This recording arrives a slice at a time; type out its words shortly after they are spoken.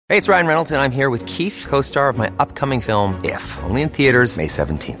Hey, it's Ryan Reynolds, and I'm here with Keith, co-star of my upcoming film, If, only in theaters May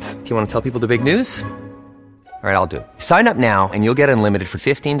 17th. Do you want to tell people the big news? All right, I'll do it. Sign up now and you'll get unlimited for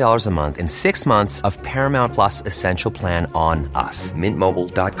 $15 a month and 6 months of Paramount Plus Essential Plan on us.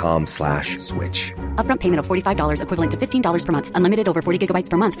 MintMobile.com/switch. Upfront payment of $45 equivalent to $15 per month. Unlimited over 40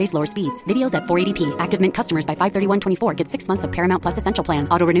 gigabytes per month. Face lower speeds. Videos at 480p. Active Mint customers by 531.24 get 6 months of Paramount Plus Essential Plan.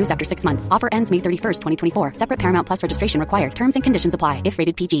 Auto renews after 6 months. Offer ends May 31st, 2024. Separate Paramount Plus registration required. Terms and conditions apply if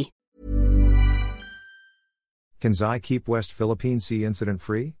rated PG. Can Xi keep West Philippine Sea incident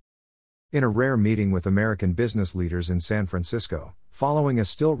free? In a rare meeting with American business leaders in San Francisco, following a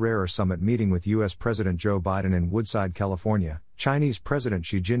still rarer summit meeting with U.S. President Joe Biden in Woodside, California, Chinese President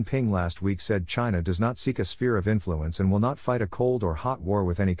Xi Jinping last week said China does not seek a sphere of influence and will not fight a cold or hot war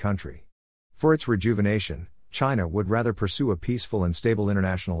with any country. For its rejuvenation, China would rather pursue a peaceful and stable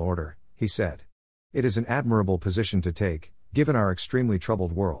international order, he said. It is an admirable position to take, given our extremely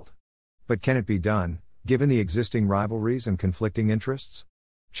troubled world. But can it be done, given the existing rivalries and conflicting interests?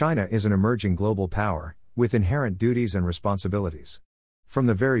 China is an emerging global power, with inherent duties and responsibilities. From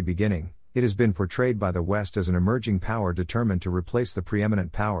the very beginning, it has been portrayed by the West as an emerging power determined to replace the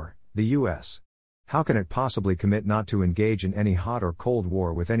preeminent power, the U.S. How can it possibly commit not to engage in any hot or cold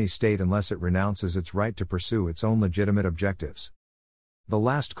war with any state unless it renounces its right to pursue its own legitimate objectives? The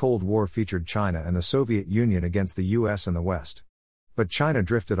last Cold War featured China and the Soviet Union against the U.S. and the West. But China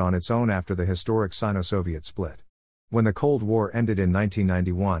drifted on its own after the historic Sino-Soviet split. When the Cold War ended in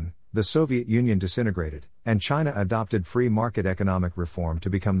 1991, the Soviet Union disintegrated, and China adopted free market economic reform to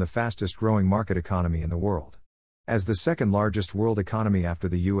become the fastest growing market economy in the world. As the second largest world economy after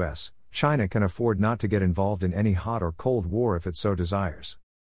the US, China can afford not to get involved in any hot or cold war if it so desires.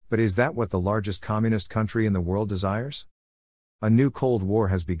 But is that what the largest communist country in the world desires? A new Cold War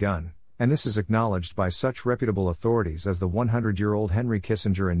has begun, and this is acknowledged by such reputable authorities as the 100-year-old Henry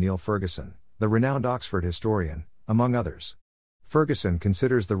Kissinger and Neil Ferguson, the renowned Oxford historian, among others. Ferguson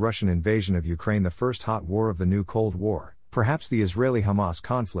considers the Russian invasion of Ukraine the first hot war of the new Cold War, perhaps the Israeli-Hamas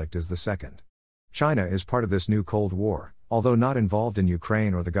conflict is the second. China is part of this new Cold War, although not involved in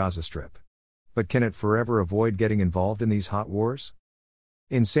Ukraine or the Gaza Strip. But can it forever avoid getting involved in these hot wars?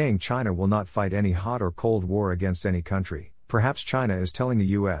 In saying China will not fight any hot or cold war against any country, perhaps China is telling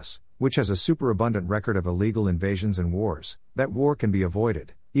the US, which has a superabundant record of illegal invasions and wars, that war can be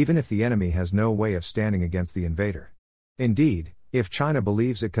avoided, even if the enemy has no way of standing against the invader. Indeed, if China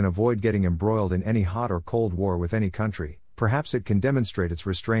believes it can avoid getting embroiled in any hot or cold war with any country, perhaps it can demonstrate its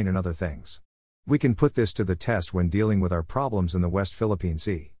restraint in other things. We can put this to the test when dealing with our problems in the West Philippine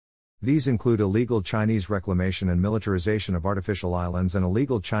Sea. These include illegal Chinese reclamation and militarization of artificial islands and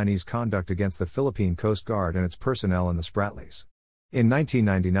illegal Chinese conduct against the Philippine Coast Guard and its personnel in the Spratlys. In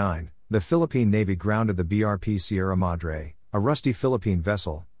 1999, the Philippine Navy grounded the BRP Sierra Madre, a rusty Philippine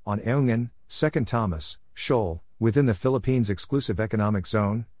vessel, on Eungan, 2nd Thomas, Shoal, within the Philippines Exclusive Economic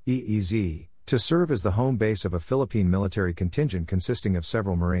Zone, EEZ, to serve as the home base of a Philippine military contingent consisting of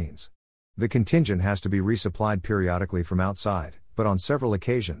several Marines. The contingent has to be resupplied periodically from outside, but on several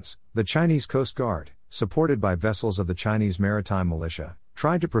occasions, the Chinese Coast Guard, supported by vessels of the Chinese Maritime Militia,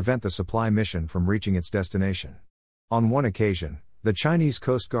 tried to prevent the supply mission from reaching its destination. On one occasion, the Chinese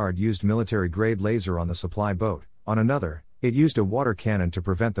Coast Guard used military-grade laser on the supply boat. On another, it used a water cannon to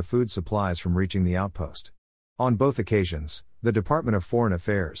prevent the food supplies from reaching the outpost. On both occasions, the Department of Foreign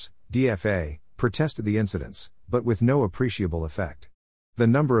Affairs, DFA, protested the incidents, but with no appreciable effect. The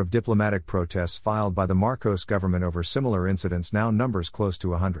number of diplomatic protests filed by the Marcos government over similar incidents now numbers close to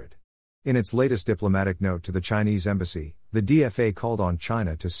 100. In its latest diplomatic note to the Chinese embassy, the DFA called on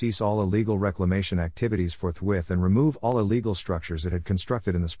China to cease all illegal reclamation activities forthwith and remove all illegal structures it had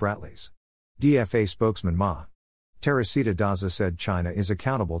constructed in the Spratlys. DFA spokesman Ma. Teresita Daza said China is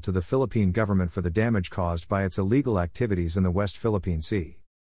accountable to the Philippine government for the damage caused by its illegal activities in the West Philippine Sea.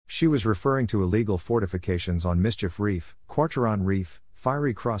 She was referring to illegal fortifications on Mischief Reef, Quarteron Reef,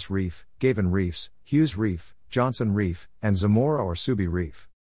 Fiery Cross Reef, Gavin Reefs, Hughes Reef, Johnson Reef, and Zamora or Subi Reef.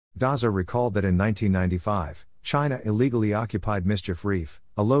 Daza recalled that in 1995, China illegally occupied Mischief Reef,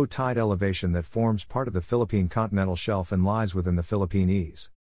 a low tide elevation that forms part of the Philippine continental shelf and lies within the Philippines.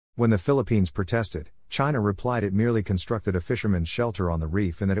 When the Philippines protested, China replied it merely constructed a fisherman's shelter on the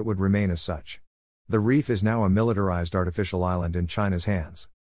reef and that it would remain as such. The reef is now a militarized artificial island in China's hands.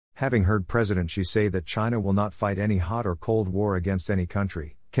 Having heard President Xi say that China will not fight any hot or cold war against any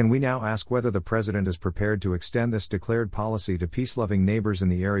country, can we now ask whether the President is prepared to extend this declared policy to peace-loving neighbors in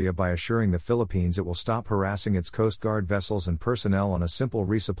the area by assuring the Philippines it will stop harassing its Coast Guard vessels and personnel on a simple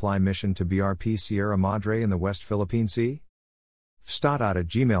resupply mission to BRP Sierra Madre in the West Philippine Sea?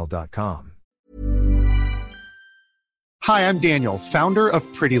 fstat@gmail.com Hi, I'm Daniel, founder of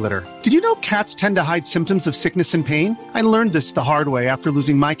Pretty Litter. Did you know cats tend to hide symptoms of sickness and pain? I learned this the hard way after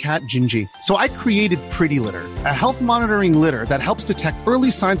losing my cat, Gingy. So I created Pretty Litter, a health monitoring litter that helps detect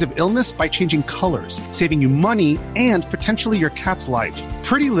early signs of illness by changing colors, saving you money and potentially your cat's life.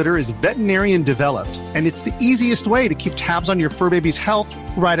 Pretty Litter is veterinarian developed, and it's the easiest way to keep tabs on your fur baby's health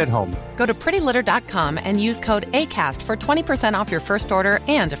right at home. Go to prettylitter.com and use code ACAST for 20% off your first order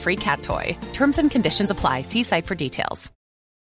and a free cat toy. Terms and conditions apply. See site for details.